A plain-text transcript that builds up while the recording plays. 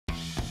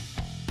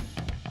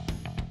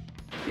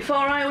Before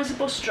I was a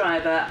bus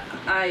driver,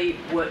 I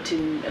worked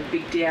in a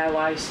big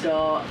DIY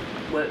store,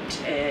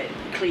 worked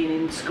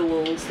cleaning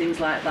schools, things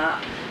like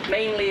that.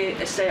 Mainly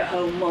a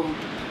stay-at-home mum.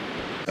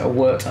 I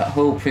worked at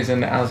Hull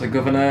Prison as a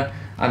governor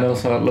and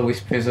also at Lewes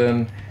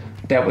Prison,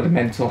 dealt with the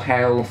mental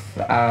health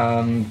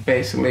and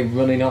basically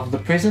running of the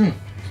prison.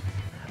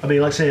 I mean,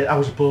 like I say, I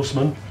was a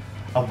postman,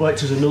 I've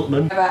worked as a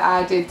milkman.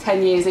 I did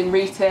 10 years in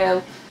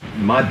retail.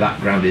 My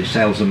background is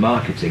sales and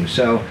marketing,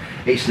 so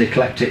it's an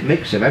eclectic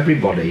mix of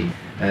everybody.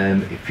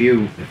 If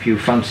you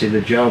fancy the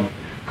job,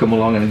 come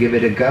along and give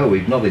it a go.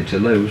 We've nothing to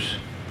lose.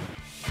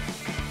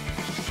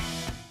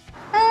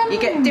 You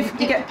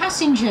get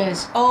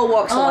passengers. all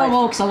walks of life.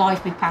 All walks of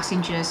life with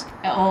passengers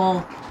at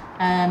all.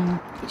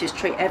 You just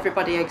treat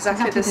everybody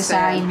exactly the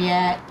same.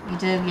 Yeah, you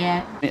do.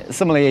 Yeah.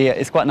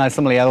 It's quite nice.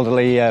 Some of the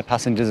elderly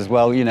passengers as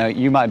well. You know,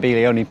 you might be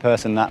the only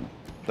person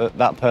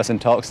that person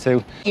talks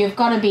to. You've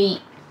got to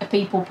be a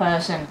people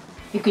person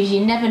because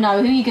you never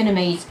know who you're going to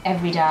meet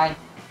every day.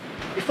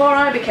 Before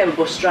I became a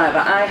bus driver,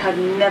 I had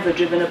never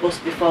driven a bus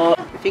before.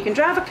 If you can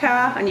drive a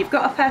car and you've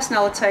got a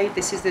personality,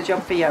 this is the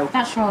job for you.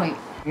 That's right.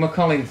 My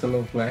colleagues are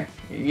lovely,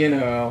 you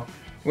know.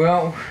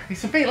 Well,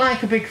 it's a bit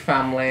like a big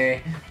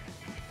family.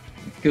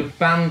 Good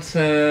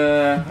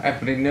banter,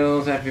 everybody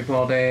knows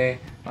everybody.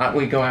 Like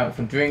we go out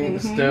for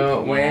drinks,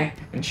 don't we? Yeah.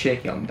 And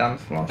shake it on the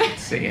dance floor to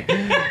see it.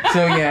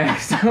 So yeah,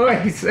 so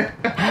it's,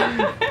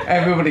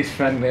 everybody's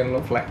friendly and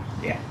lovely,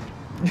 yeah.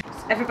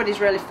 Everybody's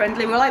really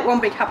friendly. We're like one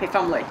big happy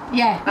family.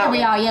 Yeah,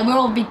 we are. Yeah, we're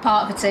all a big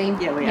part of the team.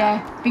 Yeah, we are.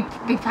 Yeah,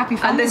 big happy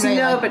family. And there's really.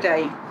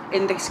 nobody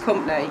in this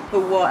company who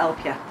won't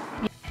help you.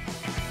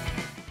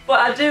 But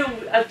I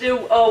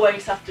do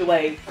always have to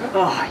wave.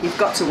 Oh, you've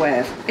got to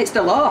wave. It's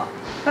the law.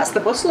 That's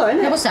the bus law, isn't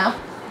it? Yeah, what's that?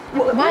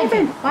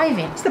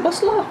 Waving. It's the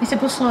bus law. It's a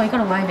bus law. You've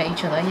got to wave at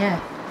each other, yeah.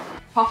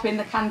 Pop in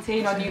the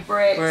canteen on your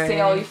breaks,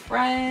 see all your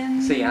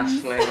friends. See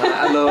Ashley, like,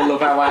 hello,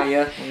 love, how are you?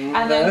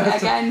 And then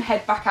again,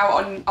 head back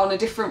out on a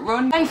different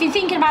run. If you're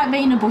thinking about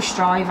being a bus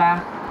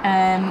driver,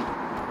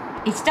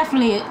 it's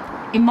definitely,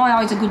 in my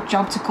eyes, a good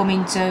job to come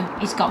into.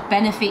 It's got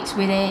benefits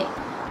with it.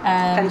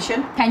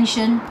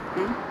 Pension.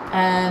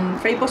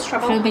 Free bus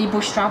travel. Free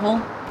bus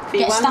travel.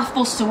 Get a staff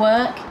bus to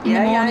work in the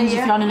mornings.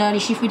 If you're on an early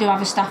shift, we do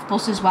have a staff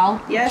bus as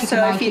well. Yeah, which you so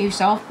can make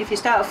use of. If you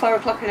start at 4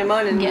 o'clock in the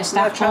morning, there's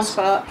no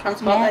transport,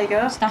 there you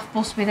go. Staff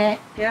bus with it.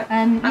 Yeah.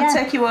 And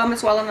take you home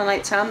as well on the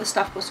night time, the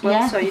staff bus will.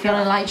 Yeah, so if you're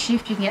on a light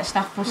shift, you can get a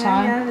staff bus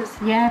home.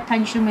 Yeah,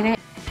 pension with it.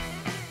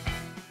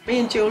 Me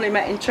and Julie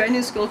met in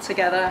training school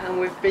together and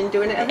we've been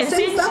doing it ever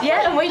since.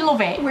 Yeah, and we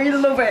love it. We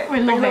love it. We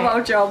love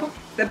our job.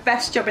 The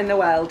best job in the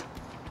world.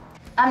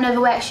 I've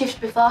never worked shifts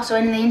before, so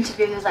in the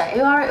interview he was like,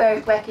 "You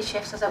alright working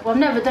shifts?" I said, "Well, I've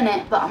never done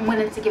it, but I'm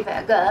willing to give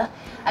it a go."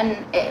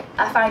 And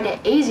I find it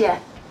easier.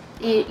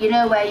 You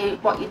know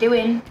what you're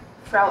doing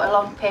throughout a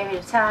long period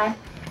of time.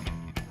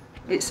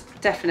 It's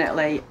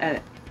definitely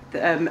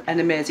an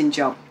amazing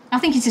job. I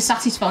think it's a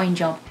satisfying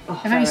job.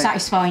 A very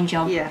satisfying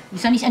job. Yeah.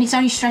 It's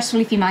only stressful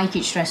if you make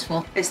it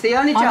stressful. It's the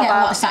only job I get a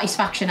lot of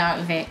satisfaction out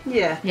of it.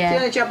 Yeah. The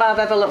only job I've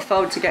ever looked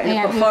forward to getting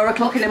up at 4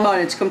 o'clock in the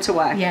morning to come to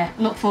work. Yeah,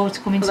 look forward to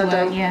coming to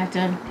work. Yeah,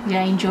 done.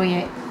 Yeah, enjoy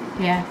it.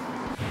 Yeah.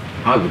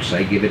 I would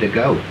say give it a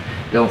go.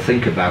 Don't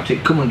think about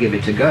it, come and give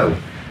it a go.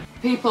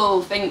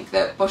 People think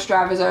that bus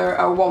drivers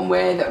are one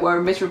way, that we're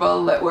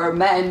miserable, that we're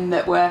men,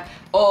 that we're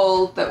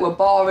old, that we're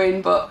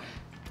boring, but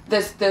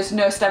there's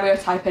no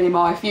stereotype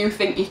anymore. If you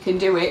think you can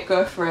do it,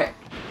 go for it.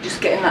 Just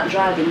get in that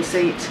driving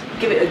seat,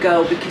 give it a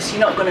go, because you're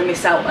not going to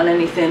miss out on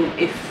anything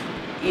if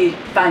you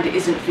find it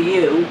isn't for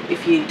you.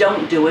 If you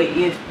don't do it,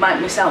 you might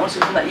miss out on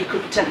something that you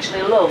could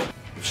potentially love.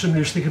 If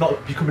somebody was thinking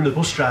about becoming a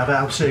bus driver,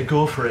 I would say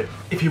go for it.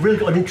 If you've really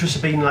got an interest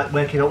in being like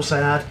working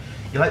outside,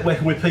 you like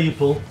working with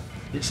people,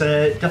 it's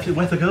definitely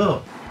worth a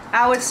go.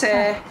 I would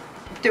say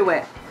do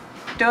it.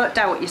 Don't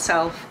doubt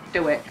yourself,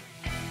 do it.